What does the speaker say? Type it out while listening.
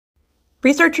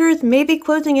Researchers may be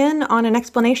closing in on an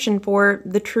explanation for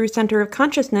the true center of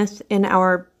consciousness in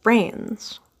our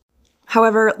brains.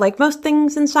 However, like most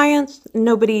things in science,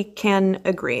 nobody can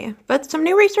agree, but some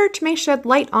new research may shed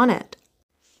light on it.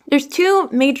 There's two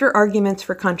major arguments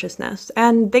for consciousness,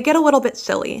 and they get a little bit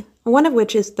silly, one of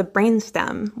which is the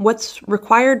brainstem, what's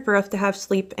required for us to have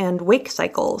sleep and wake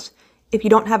cycles. If you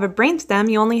don't have a brainstem,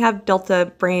 you only have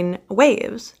delta brain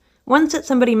waves, ones that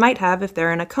somebody might have if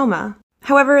they're in a coma.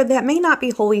 However, that may not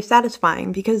be wholly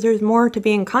satisfying because there's more to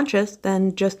being conscious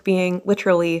than just being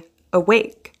literally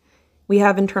awake. We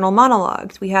have internal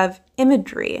monologues, we have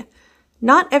imagery.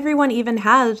 Not everyone even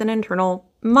has an internal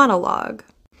monologue.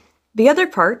 The other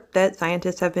part that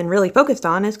scientists have been really focused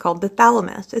on is called the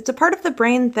thalamus. It's a part of the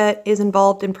brain that is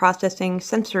involved in processing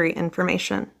sensory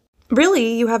information.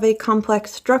 Really, you have a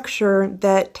complex structure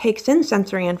that takes in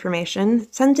sensory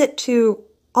information, sends it to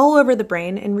all over the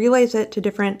brain, and relays it to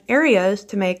different areas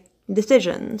to make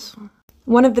decisions.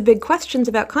 One of the big questions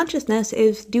about consciousness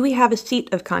is, do we have a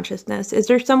seat of consciousness? Is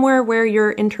there somewhere where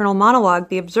your internal monologue,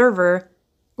 the observer,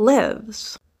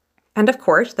 lives? And of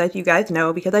course, as you guys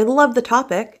know, because I love the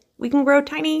topic, we can grow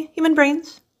tiny human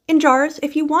brains in jars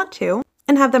if you want to,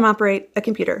 and have them operate a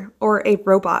computer or a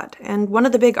robot. And one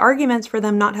of the big arguments for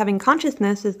them not having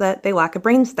consciousness is that they lack a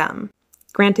brainstem.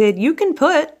 Granted, you can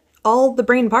put all the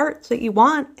brain parts that you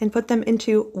want and put them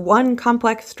into one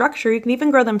complex structure. You can even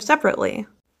grow them separately.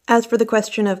 As for the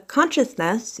question of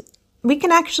consciousness, we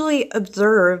can actually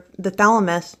observe the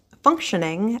thalamus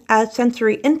functioning as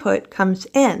sensory input comes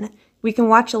in. We can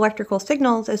watch electrical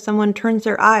signals as someone turns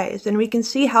their eyes, and we can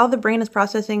see how the brain is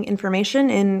processing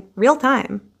information in real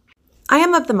time. I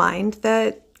am of the mind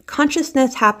that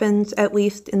consciousness happens, at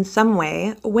least in some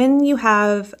way, when you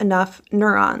have enough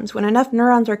neurons. When enough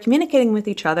neurons are communicating with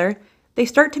each other, they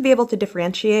start to be able to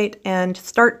differentiate and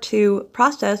start to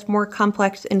process more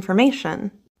complex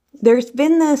information. There's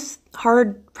been this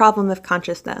hard problem of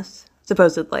consciousness,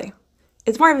 supposedly.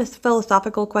 It's more of a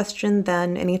philosophical question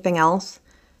than anything else.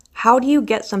 How do you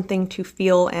get something to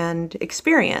feel and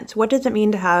experience? What does it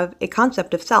mean to have a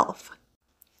concept of self?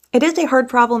 It is a hard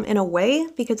problem in a way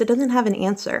because it doesn't have an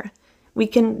answer. We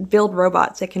can build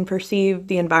robots that can perceive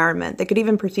the environment. They could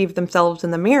even perceive themselves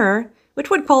in the mirror, which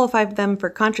would qualify them for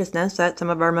consciousness at some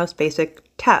of our most basic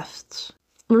tests.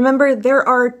 Remember, there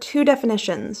are two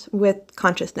definitions with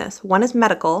consciousness. One is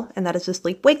medical, and that is the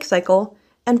sleep-wake cycle,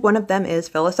 and one of them is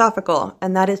philosophical,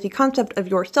 and that is the concept of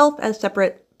yourself as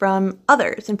separate from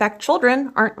others. In fact,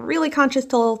 children aren't really conscious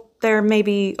till they're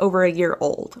maybe over a year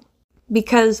old,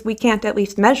 because we can't at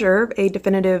least measure a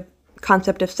definitive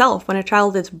concept of self. When a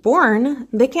child is born,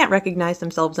 they can't recognize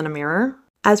themselves in a mirror.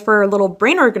 As for our little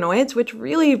brain organoids, which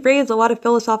really raise a lot of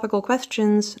philosophical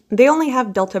questions, they only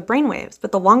have delta brainwaves,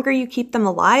 but the longer you keep them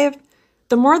alive,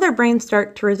 the more their brains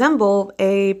start to resemble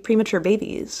a premature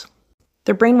baby's.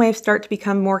 Their brainwaves start to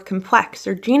become more complex.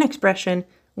 Their gene expression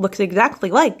looks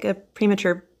exactly like a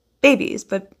premature baby's,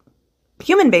 but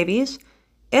human babies,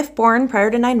 if born prior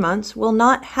to 9 months, will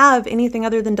not have anything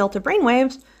other than delta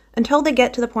brainwaves until they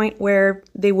get to the point where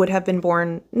they would have been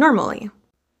born normally.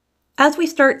 As we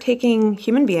start taking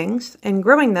human beings and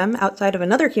growing them outside of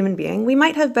another human being, we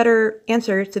might have better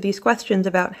answers to these questions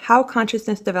about how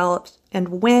consciousness develops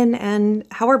and when and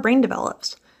how our brain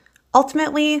develops.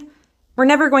 Ultimately, we're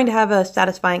never going to have a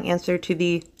satisfying answer to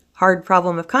the hard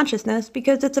problem of consciousness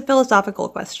because it's a philosophical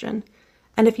question.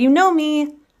 And if you know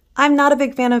me, I'm not a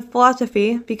big fan of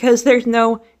philosophy because there's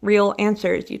no real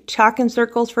answers. You talk in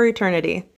circles for eternity.